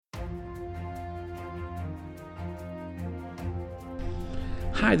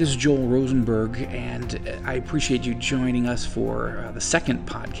Hi, this is Joel Rosenberg, and I appreciate you joining us for the second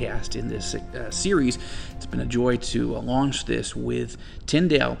podcast in this series. It's been a joy to launch this with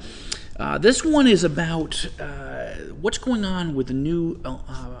Tyndale. This one is about what's going on with the new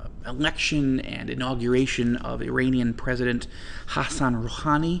election and inauguration of Iranian President Hassan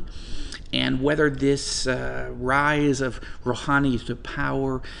Rouhani, and whether this rise of Rouhani to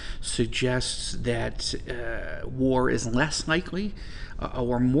power suggests that war is less likely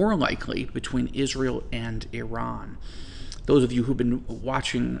or more likely between Israel and Iran. Those of you who've been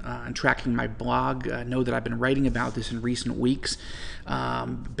watching and tracking my blog know that I've been writing about this in recent weeks.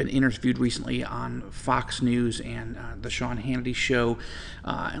 Been interviewed recently on Fox News and the Sean Hannity Show.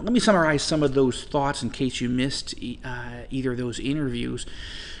 And let me summarize some of those thoughts in case you missed either of those interviews.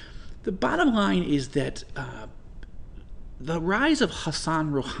 The bottom line is that the rise of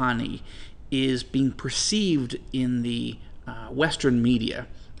Hassan Rouhani is being perceived in the Western media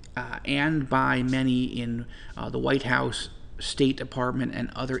and by many in the White House, State Department,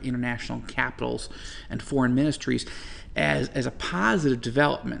 and other international capitals and foreign ministries as a positive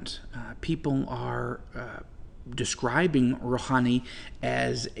development. People are describing Rouhani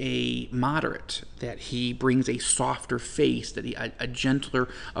as a moderate, that he brings a softer face, that a gentler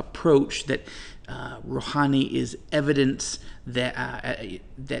approach, that Rouhani is evidence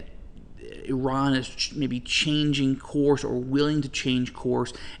that Iran is maybe changing course or willing to change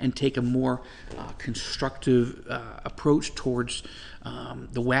course and take a more constructive approach towards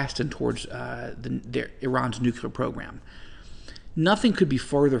the West and towards Iran's nuclear program. Nothing could be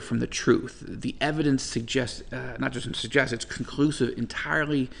further from the truth. The evidence suggests, not just suggests, it's conclusive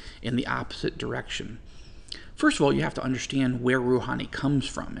entirely in the opposite direction. First of all, you have to understand where Rouhani comes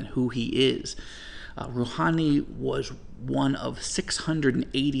from and who he is. Rouhani was one of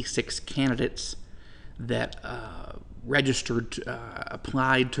 686 candidates that registered,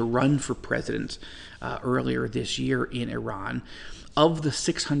 applied to run for president earlier this year in Iran. Of the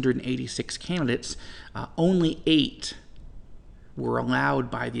 686 candidates, only 8 were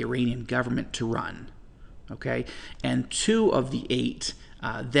allowed by the Iranian government to run. Okay, and 2 of the 8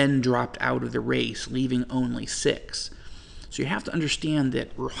 then dropped out of the race, leaving only 6. So you have to understand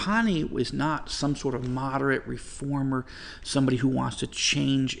that Rouhani was not some sort of moderate reformer, somebody who wants to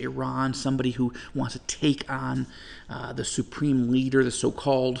change Iran, somebody who wants to take on the supreme leader, the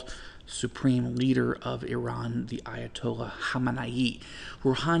so-called supreme leader of Iran, the Ayatollah Khamenei.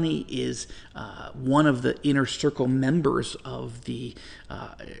 Rouhani is one of the inner circle members of the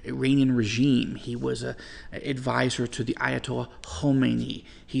Iranian regime. He was an advisor to the Ayatollah Khomeini.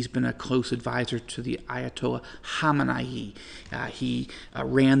 He's been a close advisor to the Ayatollah Khamenei. He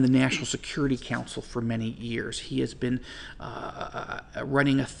ran the National Security Council for many years. He has been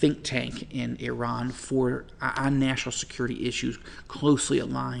running a think tank in Iran on national security issues closely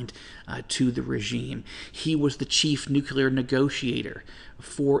aligned to the regime. He was the chief nuclear negotiator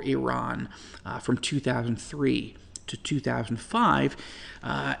for Iran from 2003 to 2005,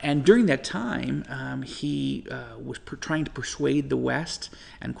 and during that time, he was trying to persuade the West,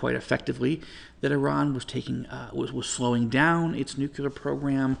 and quite effectively, that Iran was was slowing down its nuclear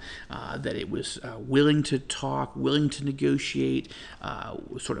program, that it was willing to talk, willing to negotiate,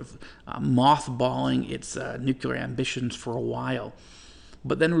 sort of mothballing its nuclear ambitions for a while.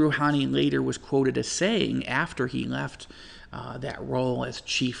 But then Rouhani later was quoted as saying, after he left that role as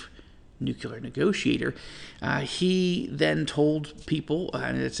chief nuclear negotiator, he then told people,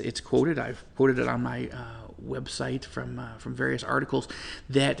 and it's quoted, I've quoted it on my website from various articles,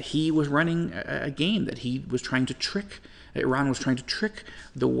 that he was running a game, that he was trying to trick, Iran was trying to trick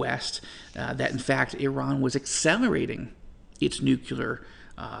the West, that in fact Iran was accelerating its nuclear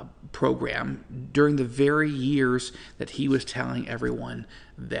program during the very years that he was telling everyone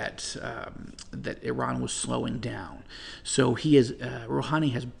that Iran was slowing down. So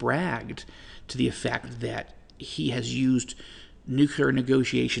Rouhani has bragged to the effect that he has used nuclear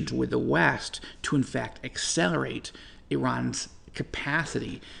negotiations with the West to in fact accelerate Iran's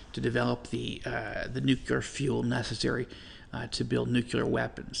capacity to develop the nuclear fuel necessary to build nuclear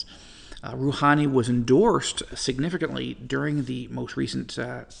weapons. Rouhani was endorsed significantly during the most recent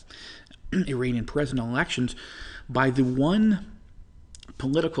Iranian presidential elections by the one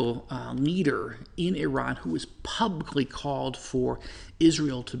political leader in Iran who has publicly called for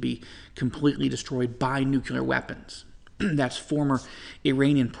Israel to be completely destroyed by nuclear weapons. That's former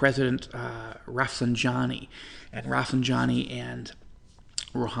Iranian President Rafsanjani. And Rafsanjani and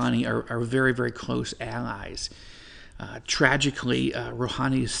Rouhani are very, very close allies. Tragically,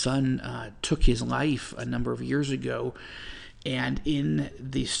 Rouhani's son took his life a number of years ago And in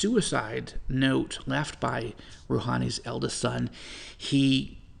the suicide note left by Rouhani's eldest son,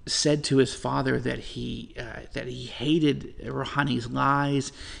 he said to his father that he hated Rouhani's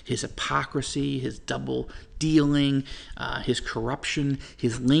lies, his hypocrisy, his double dealing, his corruption,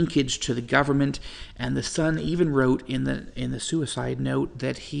 his linkage to the government. And the son even wrote in the suicide note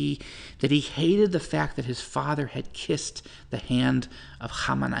that he hated the fact that his father had kissed the hand of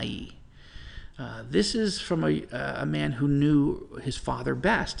Khamenei. This is from a man who knew his father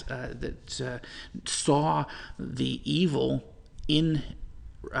best, that saw the evil in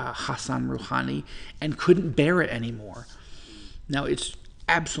Hassan Rouhani and couldn't bear it anymore. Now, it's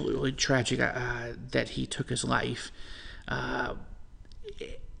absolutely tragic that he took his life, and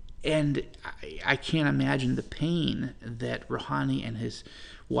I can't imagine the pain that Rouhani and his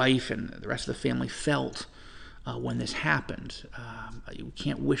wife and the rest of the family felt when this happened. We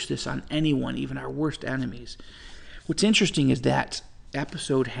can't wish this on anyone, even our worst enemies. What's interesting is that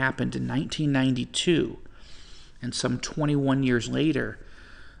episode happened in 1992, and some 21 years later,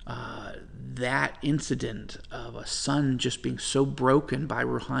 that incident of a son just being so broken by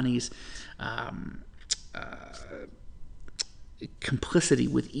Rouhani's complicity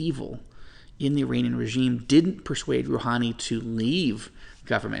with evil in the Iranian regime didn't persuade Rouhani to leave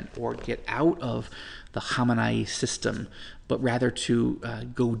government or get out of the Khamenei system, but rather to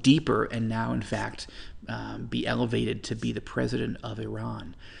go deeper and now, in fact, be elevated to be the president of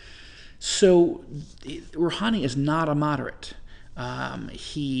Iran. So Rouhani is not a moderate.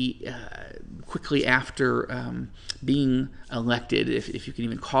 He quickly after being elected, if you can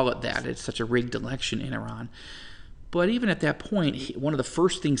even call it that, it's such a rigged election in Iran. But even at that point, one of the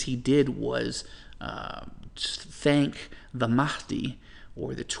first things he did was thank the Mahdi,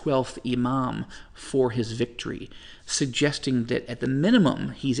 or the 12th Imam, for his victory, suggesting that at the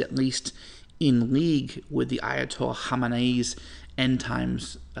minimum he's at least in league with the Ayatollah Khamenei's end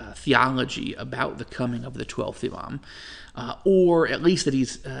times theology about the coming of the 12th Imam, or at least that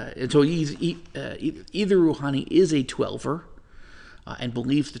he's either Rouhani is a 12er and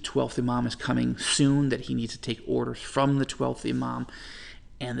believes the 12th Imam is coming soon, that he needs to take orders from the 12th Imam,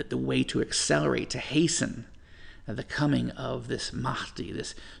 and that the way to accelerate, to hasten the coming of this Mahdi,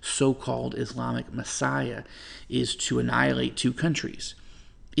 this so-called Islamic Messiah, is to annihilate two countries,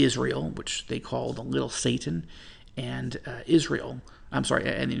 Israel, which they call the Little Satan, and and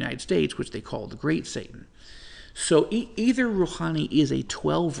the United States, which they call the Great Satan. So either Rouhani is a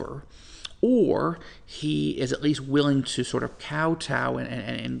 12er, or he is at least willing to sort of kowtow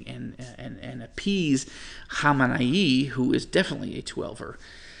and appease Khamenei, who is definitely a 12er.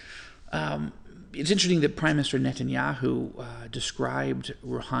 It's interesting that Prime Minister Netanyahu described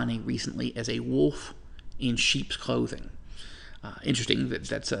Rouhani recently as a wolf in sheep's clothing. Interesting that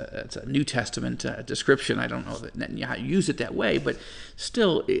that's a New Testament description. I don't know that Netanyahu used it that way, but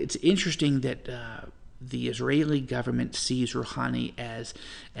still, it's interesting that the Israeli government sees Rouhani as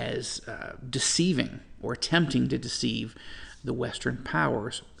deceiving or attempting to deceive the Western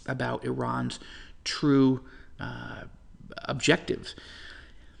powers about Iran's true objectives.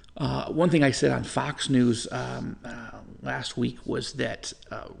 One thing I said on Fox News last week was that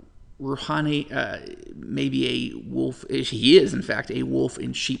Rouhani may be a wolf. He is, in fact, a wolf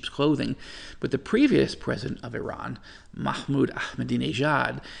in sheep's clothing. But the previous president of Iran, Mahmoud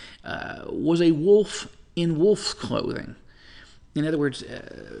Ahmadinejad, was a wolf in wolf's clothing. In other words,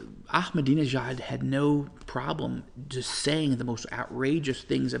 Ahmadinejad had no problem just saying the most outrageous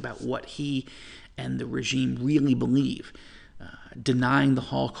things about what he and the regime really believe. Denying the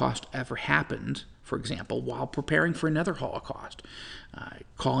Holocaust ever happened, for example, while preparing for another Holocaust,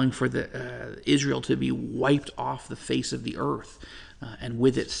 calling for Israel to be wiped off the face of the earth, and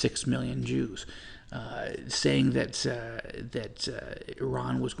with it 6 million Jews, saying that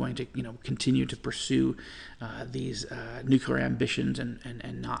Iran was going to continue to pursue these nuclear ambitions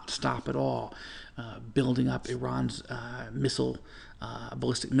and not stop at all, building up Iran's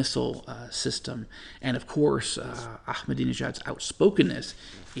ballistic missile system, and of course Ahmadinejad's outspokenness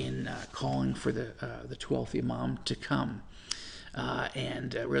in calling for the 12th Imam to come,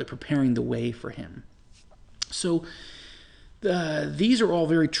 and really preparing the way for him. So these are all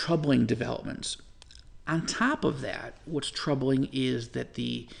very troubling developments. On top of that, what's troubling is that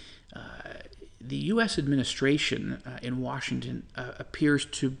the U.S. administration in Washington appears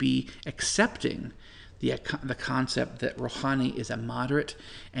to be accepting the concept that Rouhani is a moderate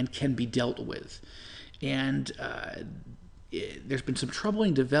and can be dealt with. And there's been some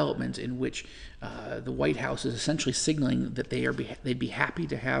troubling developments in which the White House is essentially signaling that they'd be happy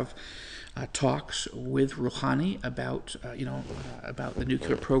to have talks with Rouhani about about the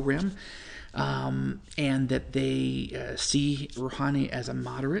nuclear program, and that they see Rouhani as a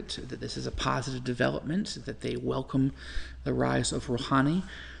moderate, that this is a positive development, that they welcome the rise of Rouhani.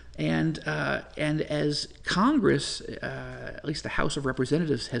 And as Congress, at least the House of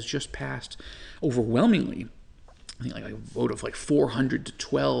Representatives, has just passed overwhelmingly, I think like a vote of like 400 to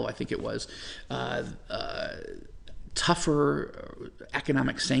 12, I think it was, tougher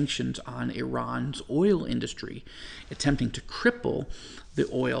economic sanctions on Iran's oil industry, attempting to cripple the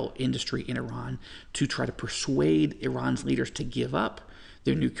oil industry in Iran to try to persuade Iran's leaders to give up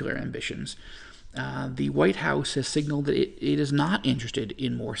their nuclear ambitions. The White House has signaled that it is not interested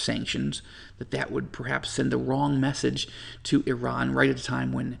in more sanctions, that would perhaps send the wrong message to Iran right at a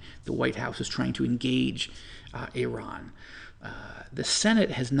time when the White House is trying to engage Iran. The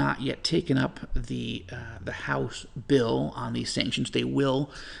Senate has not yet taken up the House bill on these sanctions. They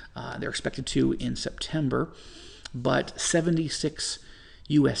will. They're expected to in September. But 76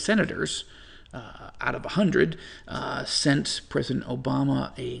 U.S. senators out of 100 sent President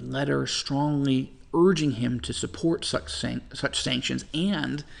Obama a letter strongly urging him to support such sanctions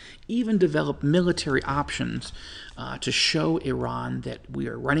and even develop military options to show Iran that we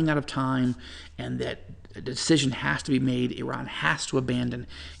are running out of time and that a decision has to be made. Iran has to abandon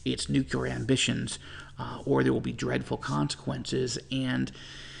its nuclear ambitions, or there will be dreadful consequences. And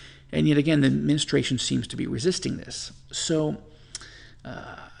yet again, the administration seems to be resisting this. So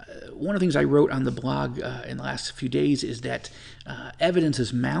one of the things I wrote on the blog in the last few days is that evidence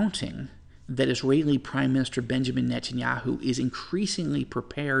is mounting that Israeli Prime Minister Benjamin Netanyahu is increasingly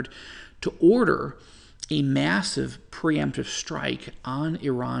prepared to order a massive preemptive strike on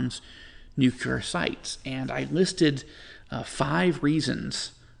Iran's nuclear sites. And I listed 5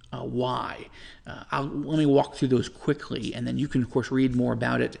 reasons why. Let me walk through those quickly, and then you can, of course, read more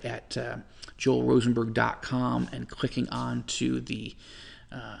about it at joelrosenberg.com and clicking onto the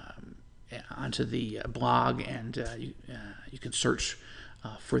blog, and you can search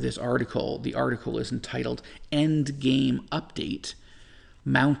for this article. The article is entitled "Endgame Update: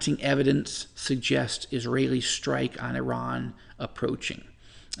 Mounting Evidence Suggests Israeli Strike on Iran Approaching,"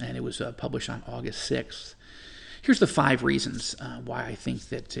 and it was published on August 6th. Here's the 5 reasons why I think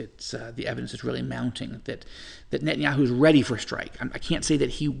that the evidence is really mounting, that Netanyahu is ready for a strike. I can't say that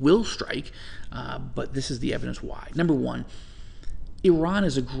he will strike, but this is the evidence why. Number 1, Iran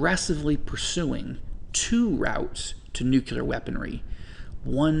is aggressively pursuing 2 routes to nuclear weaponry,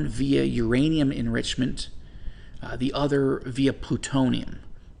 one via uranium enrichment, the other via plutonium.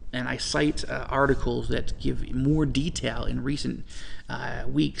 And I cite articles that give more detail in recent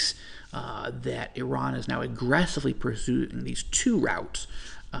weeks that Iran is now aggressively pursuing these 2 routes,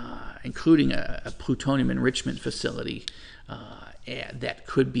 including a plutonium enrichment facility that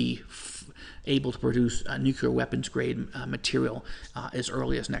could be able to produce nuclear weapons-grade material as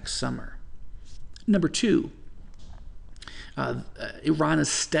early as next summer. Number 2, Iran is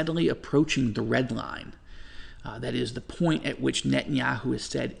steadily approaching the red line. That is the point at which Netanyahu has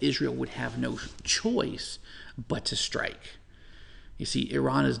said Israel would have no choice but to strike. You see,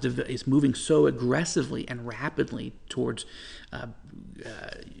 Iran is moving so aggressively and rapidly towards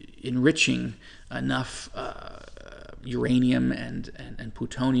enriching enough uranium and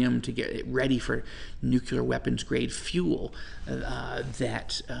plutonium to get it ready for nuclear weapons-grade fuel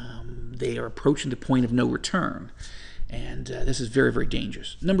that they are approaching the point of no return. And this is very, very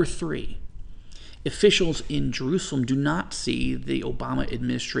dangerous. Number 3, officials in Jerusalem do not see the Obama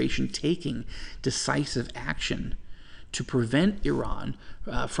administration taking decisive action to prevent Iran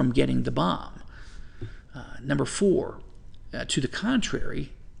from getting the bomb. Number 4, to the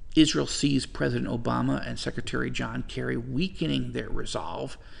contrary, Israel sees President Obama and Secretary John Kerry weakening their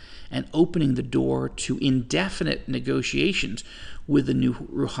resolve and opening the door to indefinite negotiations with the new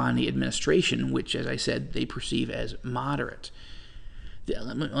Rouhani administration, which, as I said, they perceive as moderate.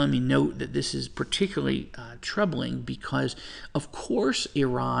 Let me note that this is particularly troubling because, of course,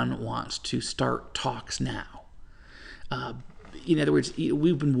 Iran wants to start talks now. In other words,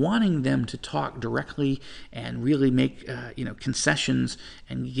 we've been wanting them to talk directly and really make concessions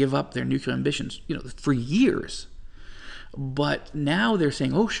and give up their nuclear ambitions for years. But now they're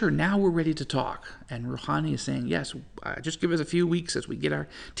saying, oh, sure, now we're ready to talk. And Rouhani is saying, yes, just give us a few weeks as we get our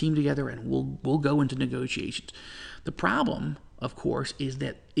team together and we'll go into negotiations. The problem, of course, is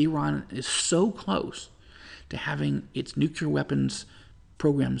that Iran is so close to having its nuclear weapons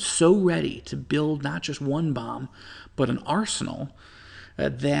program so ready to build not just one bomb, but an arsenal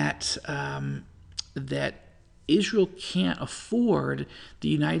that Israel can't afford the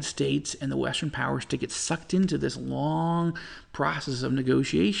United States and the Western powers to get sucked into this long process of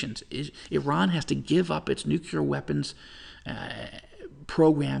negotiations. Iran has to give up its nuclear weapons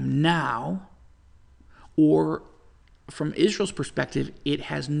program now, or from Israel's perspective, it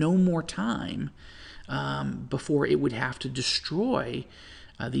has no more time before it would have to destroy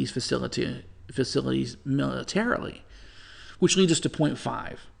these facilities militarily. Which leads us to point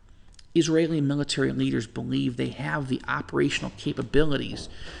 5. Israeli military leaders believe they have the operational capabilities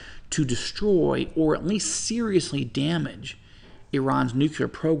to destroy or at least seriously damage Iran's nuclear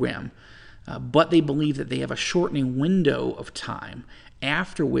program, but they believe that they have a shortening window of time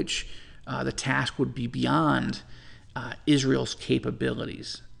after which the task would be beyond Israel's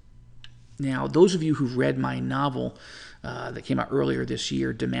capabilities. Now, those of you who've read my novel that came out earlier this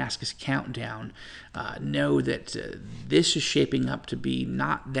year, Damascus Countdown, know that this is shaping up to be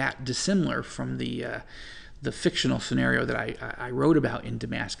not that dissimilar from the fictional scenario that I wrote about in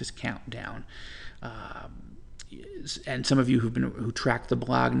Damascus Countdown. And some of you who track the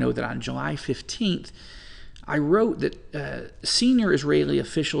blog know that on July 15th, I wrote that senior Israeli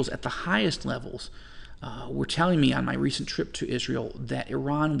officials at the highest levels were telling me on my recent trip to Israel that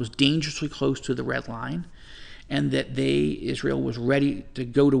Iran was dangerously close to the red line and that Israel was ready to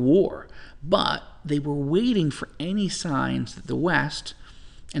go to war. But they were waiting for any signs that the West,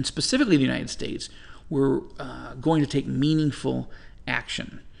 and specifically the United States, were going to take meaningful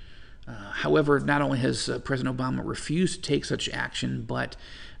action. However, not only has President Obama refused to take such action, but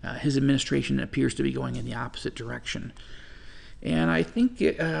his administration appears to be going in the opposite direction. And I think,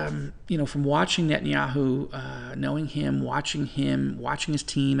 from watching Netanyahu, knowing him, watching his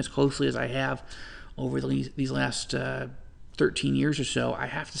team as closely as I have over these last 13 years or so, I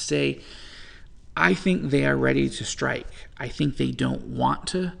have to say, I think they are ready to strike. I think they don't want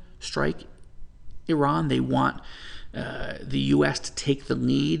to strike Iran. They want the U.S. to take the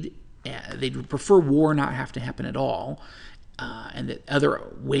lead. They'd prefer war not have to happen at all, and that other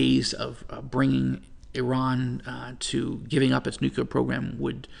ways of bringing Iran to giving up its nuclear program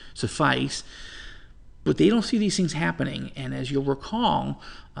would suffice. But they don't see these things happening. And as you'll recall,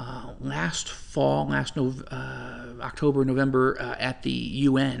 last October, November, at the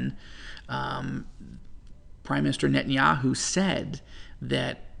UN, Prime Minister Netanyahu said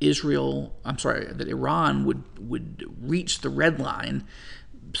that Iran would reach the red line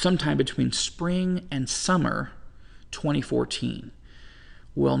sometime between spring and summer 2014.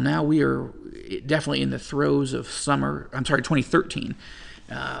 Well, now we are definitely in the throes of 2013.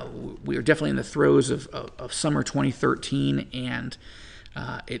 We are definitely in the throes of summer 2013, and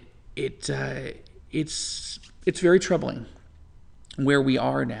it's very troubling where we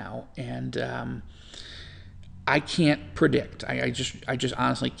are now. And I can't predict. I just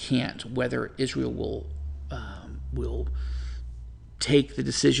honestly can't whether Israel will take the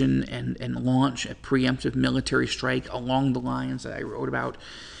decision and launch a preemptive military strike along the lines that I wrote about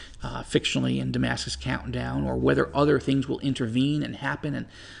fictionally in Damascus Countdown, or whether other things will intervene and happen and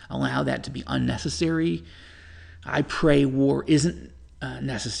allow that to be unnecessary. I pray war isn't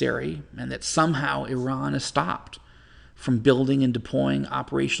necessary, and that somehow Iran is stopped from building and deploying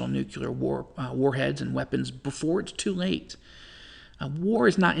operational nuclear warheads and weapons before it's too late. War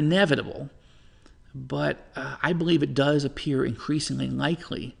is not inevitable, but I believe it does appear increasingly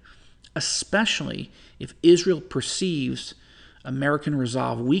likely, especially if Israel perceives American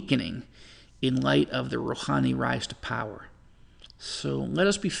resolve weakening in light of the Rouhani rise to power. So let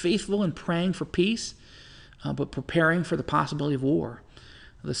us be faithful in praying for peace, but preparing for the possibility of war.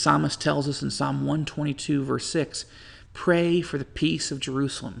 The psalmist tells us in Psalm 122, verse 6, pray for the peace of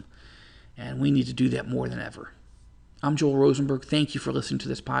Jerusalem, and we need to do that more than ever. I'm Joel Rosenberg. Thank you for listening to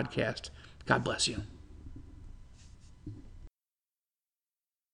this podcast. God bless you.